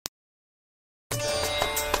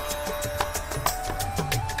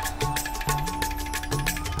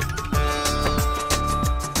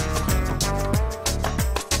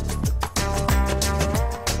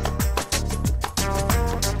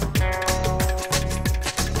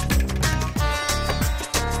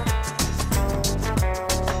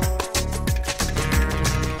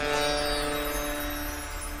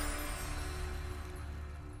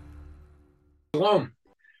Shalom.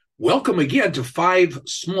 Welcome again to Five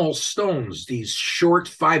Small Stones, these short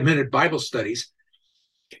 5-minute Bible studies.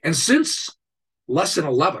 And since lesson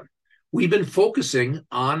 11, we've been focusing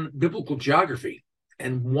on biblical geography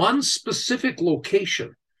and one specific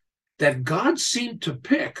location that God seemed to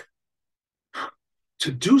pick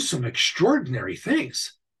to do some extraordinary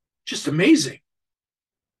things. Just amazing.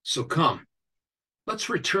 So come, let's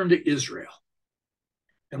return to Israel.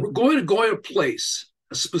 And we're going to go to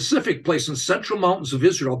a specific place in central mountains of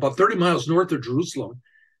Israel, about 30 miles north of Jerusalem.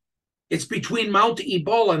 It's between Mount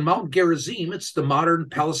Ebal and Mount Gerizim. It's the modern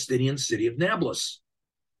Palestinian city of Nablus.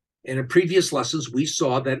 And in previous lessons, we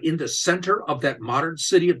saw that in the center of that modern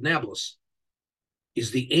city of Nablus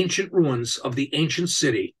is the ancient ruins of the ancient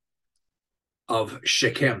city of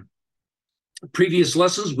Shechem. In previous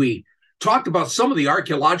lessons, we talked about some of the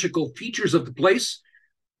archaeological features of the place.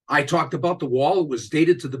 I talked about the wall. It was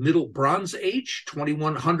dated to the Middle Bronze Age,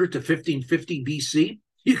 2100 to 1550 BC.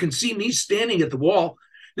 You can see me standing at the wall.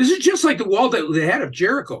 This is just like the wall that they had of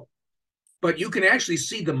Jericho, but you can actually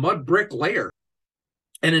see the mud brick layer.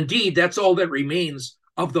 And indeed, that's all that remains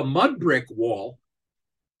of the mud brick wall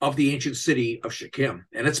of the ancient city of Shechem.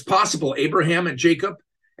 And it's possible Abraham and Jacob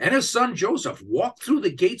and his son Joseph walked through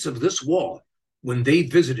the gates of this wall when they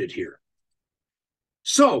visited here.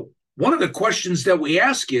 So, one of the questions that we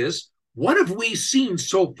ask is, what have we seen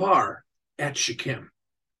so far at Shechem?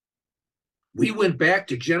 We went back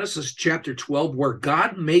to Genesis chapter 12, where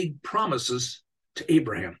God made promises to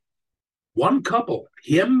Abraham. One couple,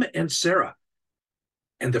 him and Sarah.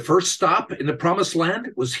 And the first stop in the promised land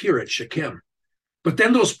was here at Shechem. But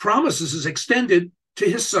then those promises is extended to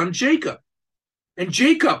his son Jacob. And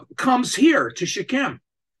Jacob comes here to Shechem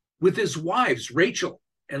with his wives, Rachel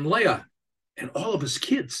and Leah, and all of his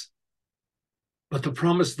kids. But the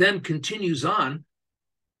promise then continues on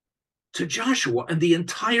to Joshua and the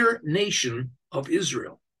entire nation of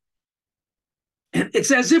Israel. And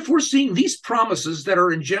it's as if we're seeing these promises that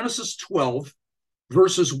are in Genesis 12,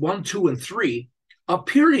 verses 1, 2, and 3,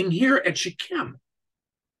 appearing here at Shechem.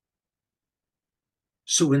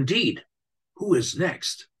 So indeed, who is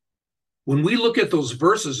next? When we look at those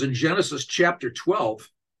verses in Genesis chapter 12,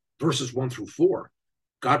 verses 1 through 4,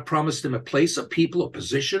 God promised him a place, a people, a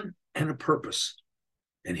position, and a purpose.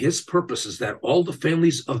 And his purpose is that all the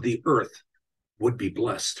families of the earth would be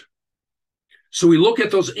blessed. So we look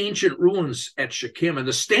at those ancient ruins at Shechem and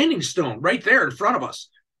the standing stone right there in front of us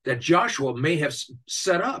that Joshua may have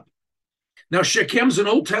set up. Now, Shechem's an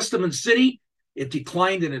Old Testament city. It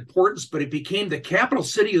declined in importance, but it became the capital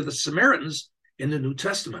city of the Samaritans in the New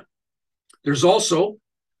Testament. There's also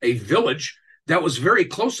a village that was very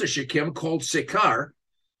close to Shechem called Sychar,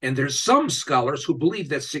 and there's some scholars who believe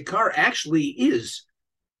that Sychar actually is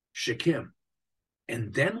Shechem.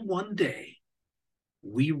 And then one day,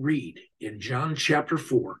 we read in John chapter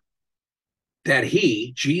 4 that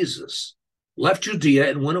he, Jesus, left Judea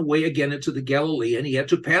and went away again into the Galilee, and he had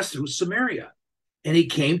to pass through Samaria. And he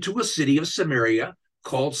came to a city of Samaria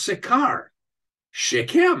called Sychar,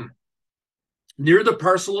 Shechem, near the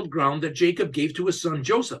parcel of ground that Jacob gave to his son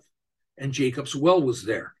Joseph, and Jacob's well was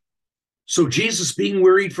there. So Jesus, being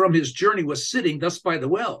wearied from his journey, was sitting thus by the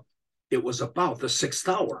well. It was about the 6th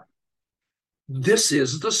hour. This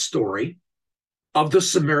is the story of the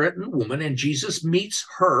Samaritan woman, and Jesus meets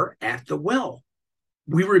her at the well.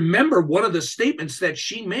 We remember one of the statements that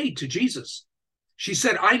she made to Jesus. She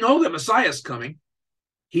said, I know that Messiah is coming,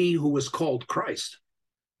 he who is called Christ.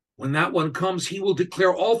 When that one comes, he will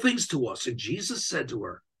declare all things to us. And Jesus said to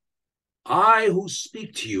her, I who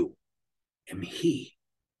speak to you am he.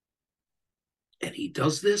 And he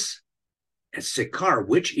does this at Sychar,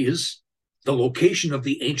 which is the location of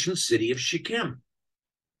the ancient city of Shechem.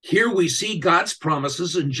 Here we see God's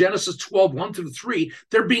promises in Genesis 12, 1 through 3.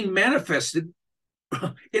 They're being manifested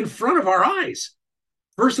in front of our eyes.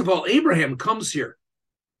 First of all, Abraham comes here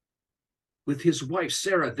with his wife,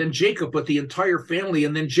 Sarah, then Jacob with the entire family,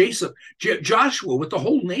 and then Joshua with the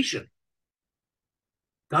whole nation.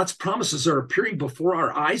 God's promises are appearing before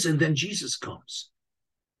our eyes, and then Jesus comes.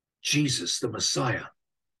 Jesus, the Messiah,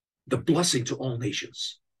 the blessing to all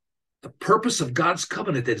nations, the purpose of God's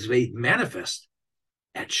covenant that is made manifest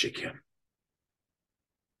at Shechem.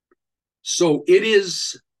 So it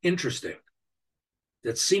is interesting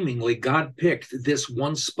that seemingly God picked this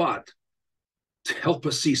one spot to help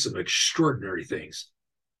us see some extraordinary things.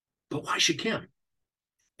 But why Shechem?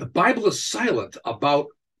 The Bible is silent about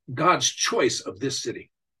God's choice of this city.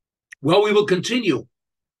 Well, we will continue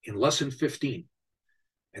in lesson 15.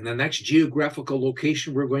 And the next geographical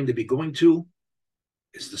location we're going to be going to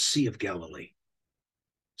is the Sea of Galilee.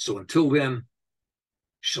 So until then,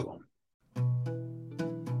 shalom.